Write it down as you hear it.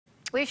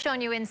We've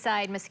shown you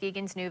inside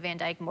Muskegon's new Van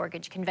Dyke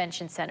Mortgage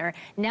Convention Center.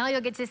 Now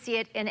you'll get to see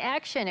it in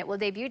action. It will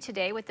debut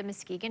today with the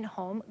Muskegon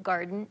Home,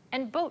 Garden,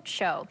 and Boat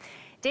Show.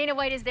 Dana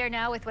White is there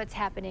now with what's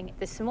happening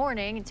this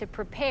morning to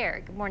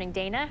prepare. Good morning,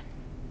 Dana.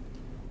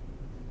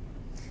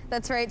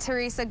 That's right,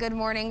 Teresa. Good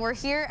morning. We're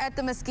here at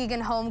the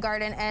Muskegon Home,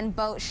 Garden, and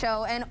Boat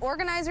Show, and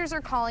organizers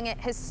are calling it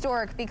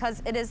historic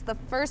because it is the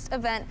first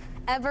event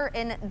ever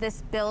in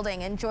this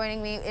building. And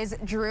joining me is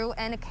Drew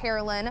and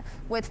Carolyn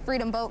with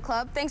Freedom Boat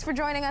Club. Thanks for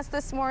joining us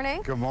this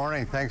morning. Good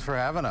morning. Thanks for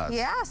having us.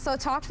 Yeah, so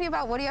talk to me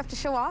about what do you have to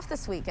show off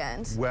this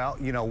weekend? Well,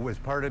 you know, as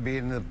part of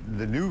being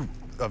the new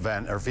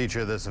event or feature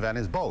of this event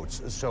is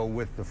boats. So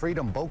with the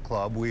Freedom Boat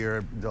Club, we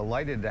are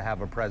delighted to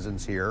have a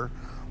presence here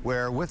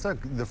where with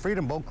the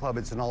Freedom Boat Club,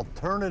 it's an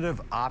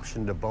alternative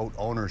option to boat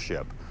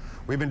ownership.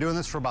 We've been doing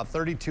this for about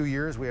 32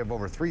 years. We have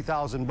over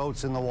 3,000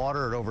 boats in the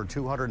water at over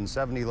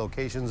 270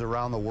 locations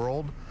around the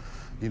world.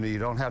 You know, you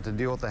don't have to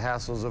deal with the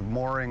hassles of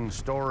mooring,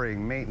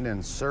 storing,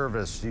 maintenance,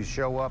 service. You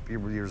show up, you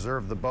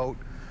reserve the boat,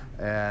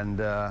 and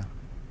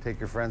take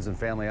your friends and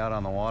family out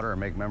on the water and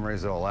make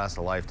memories that will last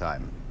a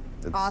lifetime.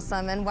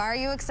 Awesome. And why are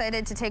you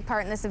excited to take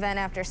part in this event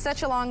after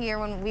such a long year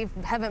when we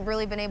haven't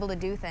really been able to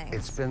do things?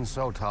 It's been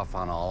so tough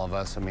on all of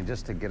us. I mean,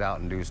 just to get out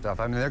and do stuff.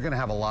 I mean, they're going to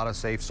have a lot of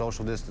safe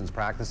social distance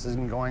practices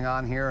going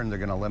on here, and they're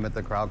going to limit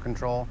the crowd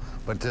control.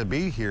 But to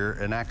be here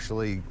and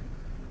actually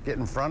get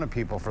in front of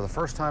people for the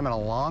first time in a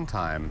long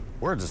time,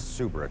 we're just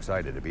super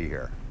excited to be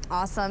here.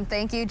 Awesome.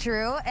 Thank you,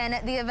 Drew.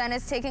 And the event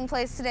is taking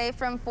place today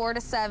from 4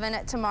 to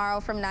 7, tomorrow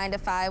from 9 to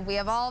 5. We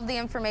have all of the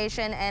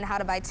information and how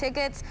to buy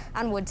tickets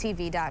on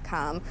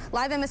woodtv.com.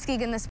 Live in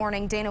Muskegon this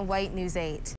morning, Dana White, News 8.